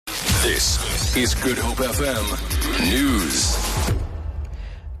This is Good Hope FM News.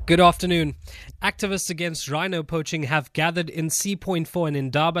 Good afternoon. Activists against rhino poaching have gathered in Sea Point 4 in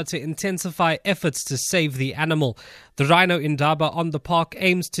Indaba to intensify efforts to save the animal. The rhino indaba on the park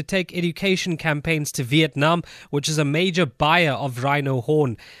aims to take education campaigns to Vietnam, which is a major buyer of rhino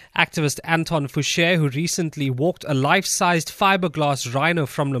horn. Activist Anton Foucher, who recently walked a life-sized fiberglass rhino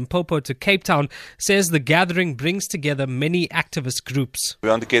from Limpopo to Cape Town, says the gathering brings together many activist groups. We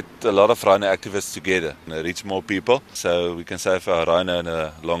want to get a lot of rhino activists together and reach more people so we can save our rhino in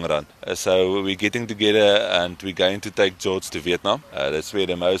the long run. So we're getting together and we're going to take George to Vietnam. That's where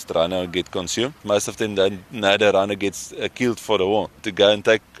the most rhino get consumed. Most of them don't know the rhino gets killed for the horn. To go and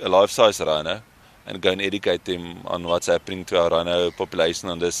take a life-size rhino and go and educate them on what's happening to our rhino population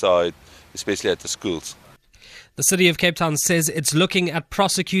on this side, especially at the schools. The City of Cape Town says it's looking at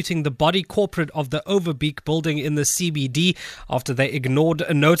prosecuting the body corporate of the Overbeek building in the CBD after they ignored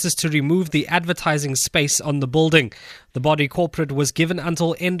a notice to remove the advertising space on the building. The body corporate was given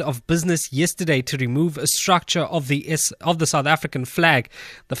until end of business yesterday to remove a structure of the South African flag.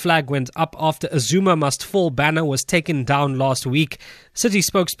 The flag went up after a Zuma Must Fall banner was taken down last week. City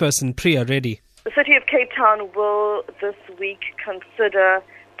spokesperson Priya Reddy. The City of Cape Town will this week consider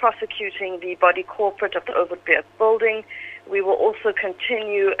prosecuting the body corporate of the Overbeek building. We will also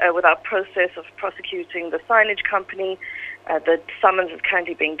continue with our process of prosecuting the signage company. The summons is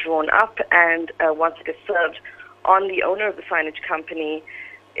currently being drawn up, and once it is served on the owner of the signage company,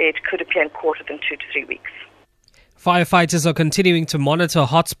 it could appear in court within 2 to 3 weeks. Firefighters are continuing to monitor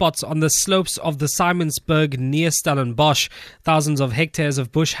hotspots on the slopes of the Simonsberg near Stellenbosch. Thousands of hectares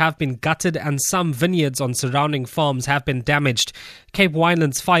of bush have been gutted and some vineyards on surrounding farms have been damaged. Cape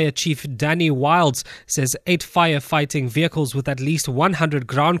Winelands Fire Chief Danny Wilds says 8 firefighting vehicles with at least 100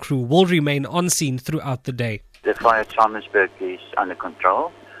 ground crew will remain on scene throughout the day. The fire at Simonsberg is under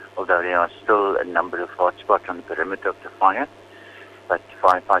control, although there are still a number of hotspots on the perimeter of the fire. But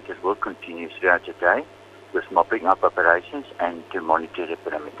firefighters will continue throughout the day with mopping up operations and to monitor the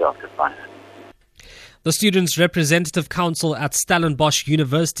perimeter of the fire. The Students' Representative Council at Stellenbosch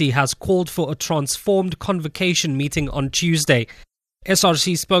University has called for a transformed convocation meeting on Tuesday.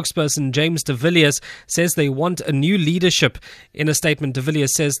 SRC spokesperson James de Villiers says they want a new leadership. In a statement, de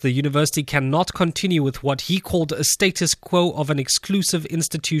Villiers says the university cannot continue with what he called a status quo of an exclusive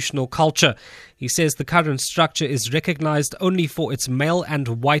institutional culture. He says the current structure is recognized only for its male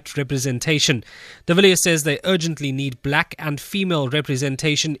and white representation. De Villiers says they urgently need black and female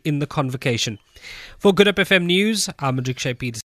representation in the convocation. For Good Hope FM News, I'm Madrik Shapid.